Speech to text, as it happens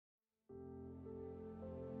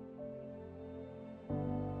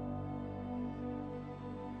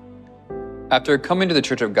After coming to the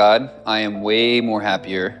Church of God, I am way more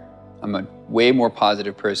happier. I'm a way more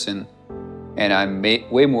positive person, and I'm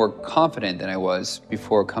way more confident than I was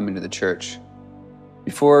before coming to the church.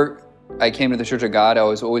 Before I came to the Church of God, I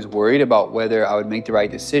was always worried about whether I would make the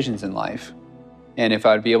right decisions in life, and if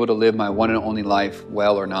I would be able to live my one and only life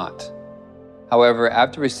well or not. However,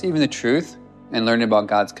 after receiving the truth and learning about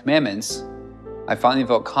God's commandments, I finally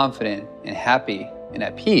felt confident and happy and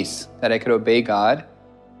at peace that I could obey God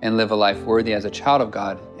and live a life worthy as a child of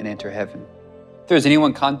God and enter heaven. If there's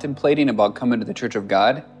anyone contemplating about coming to the Church of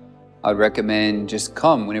God, I would recommend just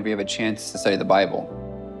come whenever you have a chance to study the Bible.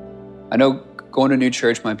 I know going to a new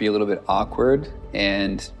church might be a little bit awkward,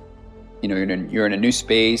 and you're in a new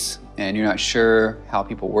space and you're not sure how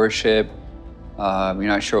people worship, you're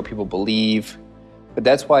not sure what people believe, but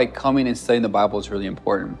that's why coming and studying the Bible is really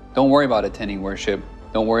important. Don't worry about attending worship.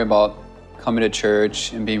 Don't worry about coming to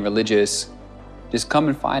church and being religious. Just come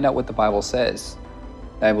and find out what the Bible says.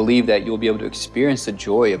 I believe that you'll be able to experience the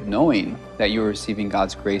joy of knowing that you're receiving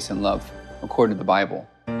God's grace and love according to the Bible.